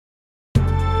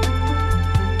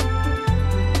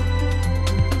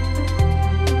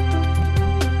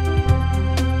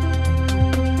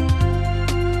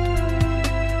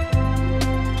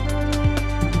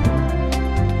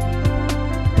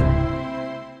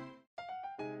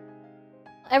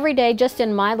Every day, just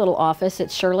in my little office,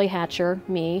 it's Shirley Hatcher,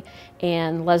 me,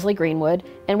 and Leslie Greenwood,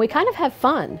 and we kind of have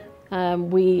fun.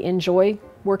 We enjoy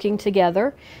working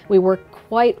together. We work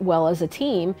quite well as a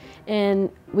team, and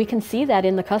we can see that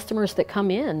in the customers that come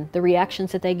in, the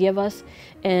reactions that they give us,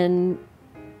 and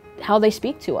how they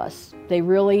speak to us. They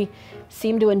really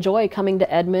seem to enjoy coming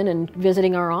to Edmond and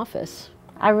visiting our office.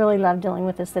 I really love dealing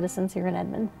with the citizens here in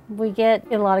Edmond. We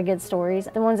get a lot of good stories.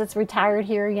 The ones that's retired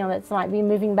here, that might be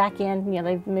moving back in,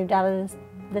 they've moved out of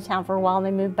the town for a while and they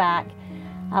moved back.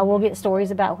 We'll get stories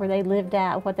about where they lived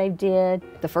at, what they did.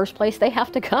 The first place they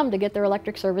have to come to get their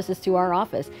electric service is to our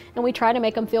office, and we try to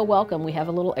make them feel welcome. We have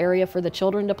a little area for the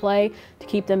children to play, to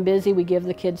keep them busy. We give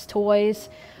the kids toys,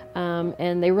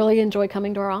 and they really enjoy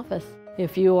coming to our office.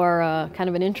 If you are kind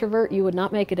of an introvert, you would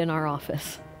not make it in our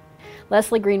office.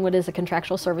 Leslie Greenwood is a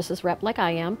contractual services rep like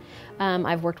I am.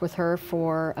 I've worked with her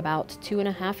for about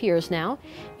 2.5 years now,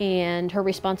 and her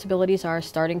responsibilities are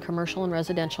starting commercial and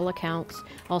residential accounts,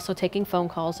 also taking phone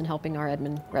calls and helping our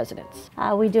Edmond residents.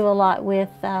 We do a lot with,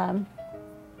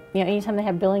 anytime they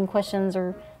have billing questions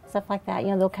or stuff like that,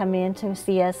 they'll come in to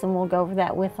see us and we'll go over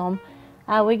that with them.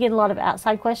 We get a lot of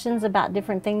outside questions about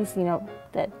different things,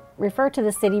 that refer to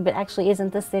the city but actually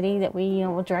isn't the city, that we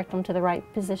will direct them to the right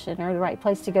position or the right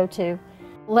place to go to.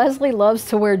 Leslie loves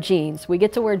to wear jeans. We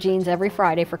get to wear jeans every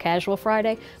Friday for Casual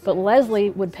Friday, but Leslie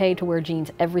would pay to wear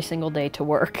jeans every single day to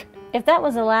work. If that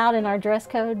was allowed in our dress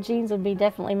code, jeans would be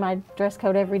definitely my dress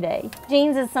code every day.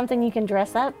 Jeans is something you can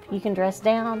dress up, you can dress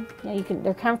down,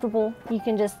 they're comfortable, you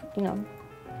can just,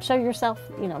 show yourself,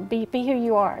 be who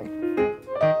you are.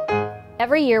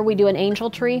 Every year we do an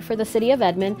angel tree for the City of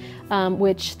Edmond,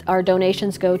 which our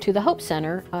donations go to the Hope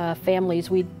Center. Families,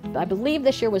 I believe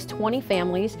this year was 20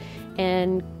 families,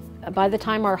 and by the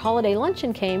time our holiday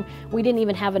luncheon came, we didn't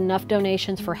even have enough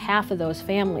donations for half of those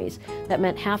families. That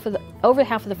meant over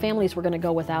half of the families were going to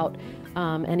go without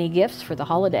any gifts for the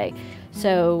holiday.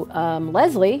 So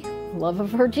Leslie, love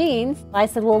of her jeans, I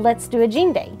said, well, let's do a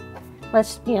jean day.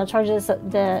 Let's charge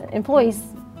the employees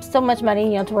so much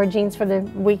money to wear jeans for the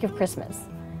week of Christmas.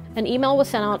 An email was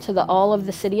sent out to all of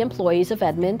the city employees of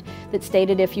Edmond that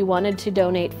stated if you wanted to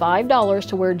donate $5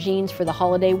 to wear jeans for the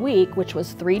holiday week, which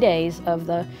was 3 days of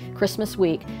the Christmas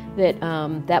week, that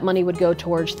that money would go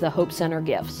towards the Hope Center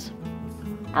gifts.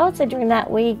 I would say during that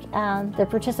week, the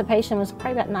participation was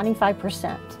probably about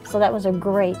 95%. So that was a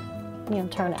great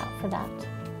turnout for that.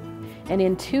 And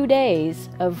in 2 days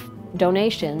of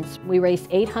donations, we raised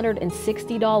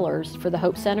 $860 for the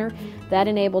Hope Center. That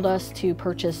enabled us to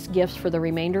purchase gifts for the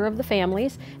remainder of the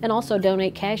families and also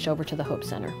donate cash over to the Hope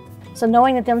Center. So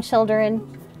knowing that them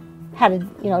children had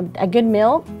a good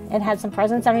meal and had some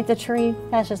presents underneath the tree,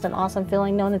 that's just an awesome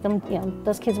feeling, knowing that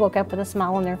those kids woke up with a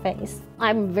smile on their face.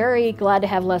 I'm very glad to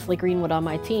have Leslie Greenwood on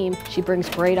my team. She brings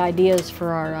great ideas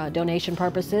for our donation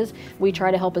purposes. We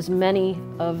try to help as many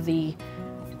of the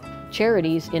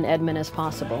charities in Edmond as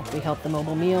possible. We help the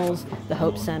Mobile Meals, the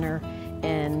Hope Center,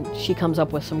 and she comes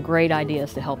up with some great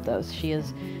ideas to help those. She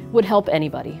would help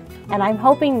anybody. And I'm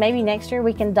hoping maybe next year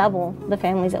we can double the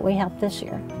families that we helped this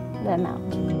year, the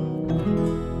amount.